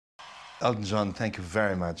Elton John, thank you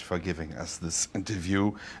very much for giving us this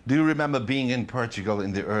interview. Do you remember being in Portugal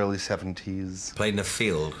in the early 70s? Played in a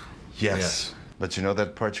field. Yes. But you know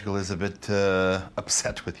that Portugal is a bit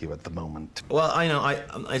upset with you at the moment. Well, I know.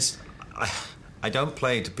 I don't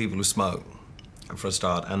play to people who smoke, for a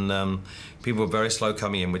start, and people were very slow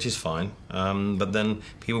coming in, which is fine. But then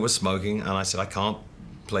people were smoking, and I said I can't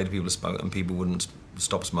play to people who smoke, and people wouldn't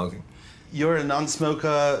stop smoking. You're a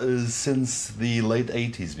non-smoker since the late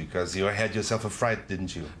 80s because you had yourself a fright,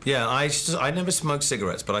 didn't you? Yeah, I never smoked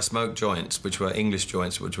cigarettes, but I smoked joints, which were English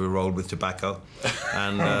joints, which were rolled with tobacco.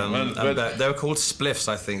 And, they were called spliffs,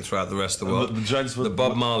 I think, throughout the rest of the world. The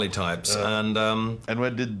Bob Marley types. And where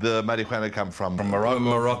did the marijuana come from? From Morocco?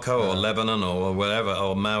 Morocco or Lebanon or wherever,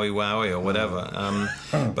 or Maui Wowie or whatever.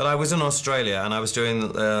 But I was in Australia, and I was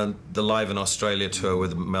doing the Live in Australia tour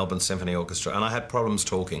with the Melbourne Symphony Orchestra, and I had problems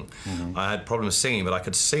talking. I had problems singing, but I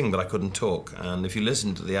could sing, but I couldn't talk. And if you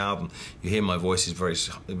listen to the album, you hear my voice is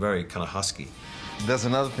very kind of husky. There's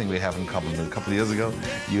another thing we have in common. A couple of years ago,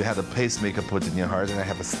 you had a pacemaker put in your heart, and I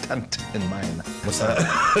have a stent in mine. What's that?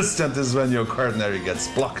 A stent is when your coronary gets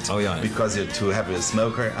blocked. Oh, yeah. Because you're too heavy a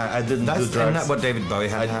smoker. I didn't do drugs. Isn't that what David Bowie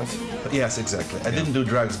had to have? Yes, exactly. I didn't do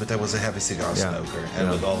drugs, but I was a heavy cigar smoker.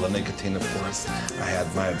 And with all the nicotine, of course, I had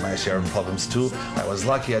my share of problems too. I was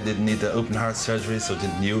lucky I didn't need the open heart surgery, so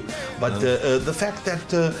didn't you. But the fact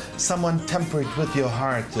that someone tampered with your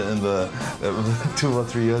heart in the 2 or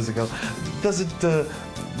 3 years ago, does it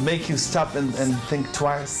make you stop and think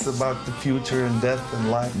twice about the future and death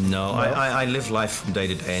and life? No, I live life from day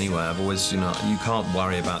to day anyway. I've always, you can't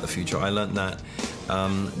worry about the future. I learned that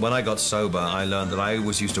when I got sober. I learned that I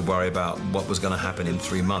always used to worry about what was going to happen in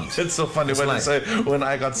 3 months. It's so funny when you say, when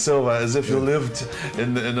I got sober, as if you lived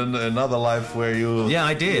in another life where you... Yeah,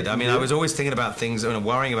 I did. I mean, I was always thinking about things,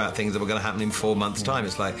 worrying about things that were going to happen in 4 months' time.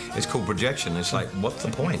 It's like, it's called projection. It's like, what's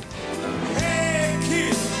the point? Hey,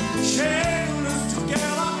 kid, chain us together.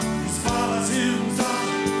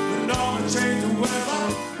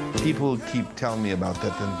 People keep telling me about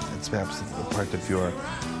that, and it's perhaps a part of your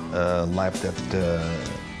life that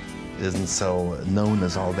isn't so known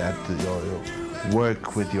as all that. Your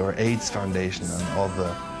work with your AIDS Foundation and all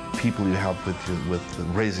the people you help with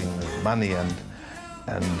raising money and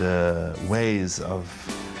ways of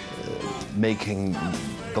making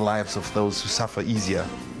the lives of those who suffer easier.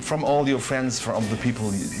 From all your friends, from the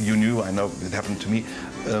people you knew, I know it happened to me.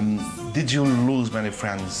 Did you lose many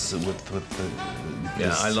friends with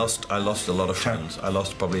Yeah, I lost a lot of friends. I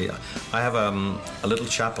lost probably. I have a little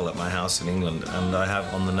chapel at my house in England, and I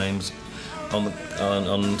have on the names on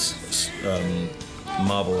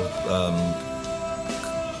marble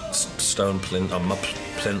stone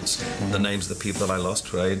plinths the names of the people that I lost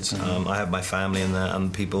to AIDS. I have my family in there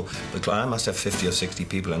and people. I must have 50 or 60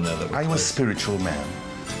 people in there that were Are you a spiritual man?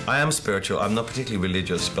 I am spiritual. I'm not particularly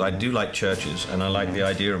religious, but I do like churches, and I like the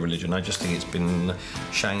idea of religion. I just think it's been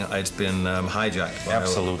hijacked.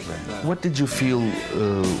 Absolutely. What did you feel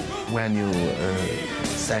when you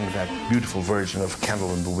sang that beautiful version of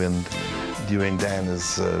 "Candle in the Wind" during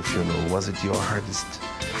Diana's funeral? Was it your hardest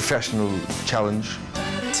professional challenge?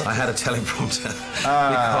 I had a teleprompter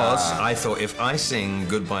because I thought if I sing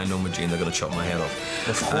 "Goodbye Norma Jean," they're going to chop my head off.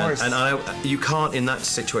 Of course. And you can't, in that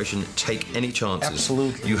situation, take any chances.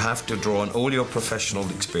 Absolutely. You have to draw on all your professional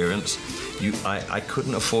experience. I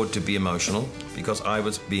couldn't afford to be emotional because I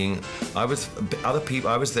was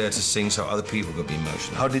there to sing so other people could be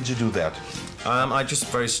emotional. How did you do that? I just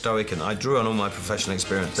very stoic, and I drew on all my professional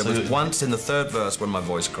experience. There was once in the third verse when my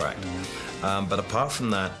voice cracked, but apart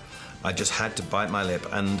from that, I just had to bite my lip,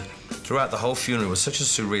 and throughout the whole funeral, it was such a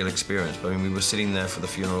surreal experience. I mean, we were sitting there for the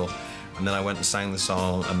funeral, and then I went and sang the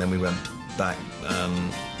song, and then we went back,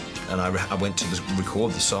 and I went to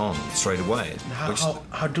record the song straight away.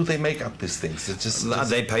 How do they make up these things? It's just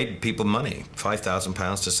they paid people money,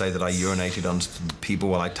 £5,000 to say that I urinated on people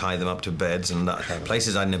while I tied them up to beds and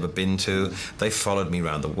places I'd never been to. They followed me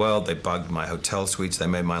around the world. They bugged my hotel suites. They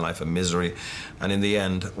made my life a misery. And in the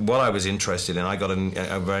end, what I was interested in, I got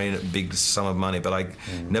a very big sum of money, but I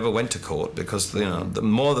never went to court because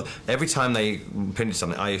every time they printed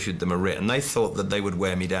something, I issued them a writ, and they thought that they would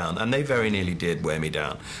wear me down, and they very nearly did wear me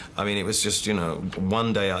down. I mean, it was just,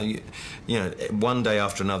 one day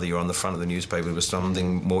after another, you're on the front of the newspaper with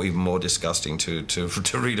something even more disgusting to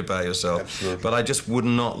read about yourself. Absolutely. But I just would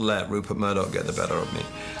not let Rupert Murdoch get the better of me.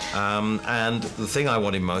 And the thing I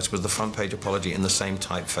wanted most was the front page apology in the same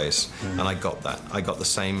typeface, and I got that. I got the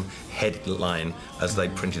same headline as they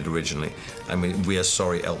printed originally. I mean, "We are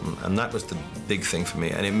sorry, Elton," and that was the big thing for me.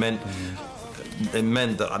 And it meant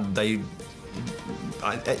that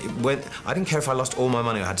I didn't care if I lost all my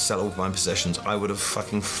money or had to sell all my possessions. I would have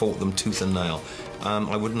fucking fought them tooth and nail.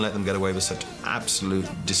 I wouldn't let them get away with such absolute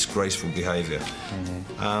disgraceful behaviour.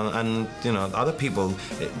 And you know, other people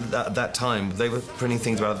at that time, they were printing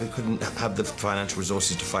things about it, they couldn't have the financial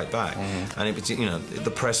resources to fight back. And it was, you know,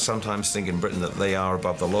 the press sometimes think in Britain that they are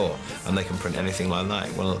above the law and they can print anything like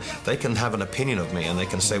that. Well, they can have an opinion of me and they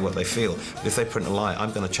can say what they feel, but if they print a lie,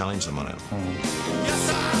 I'm going to challenge them on it. Yes,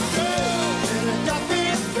 I do.